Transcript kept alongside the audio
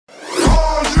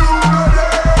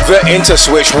The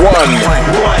Interswitch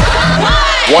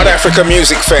One Africa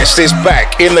Music Fest is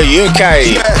back in the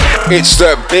UK. It's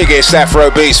the biggest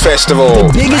Afrobeats festival.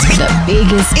 The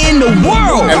biggest in the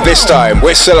world. And this time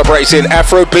we're celebrating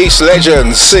Afrobeats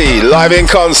legends. See live in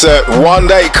concert One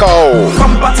Day Cole,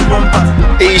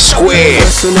 E Square,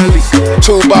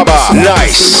 Tubaba,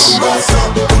 Nice,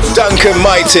 Duncan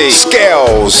Mighty,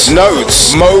 Scales,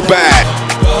 Notes, Mobat,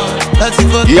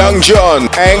 Young John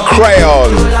and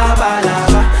Crayon.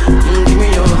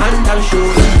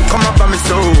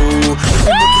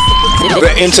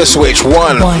 The Interswitch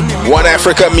One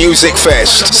Africa Music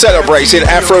Fest, celebrating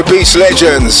Afrobeats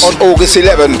legends on August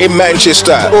 11 in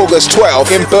Manchester, August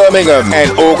 12 in Birmingham,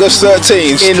 and August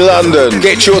 13 in London.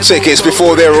 Get your tickets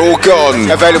before they're all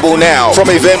gone. Available now from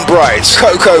Eventbrite,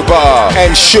 Cocoa Bar,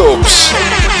 and Shubs.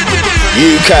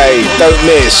 UK, don't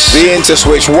miss the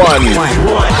Interswitch One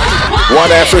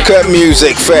Africa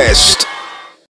Music Fest.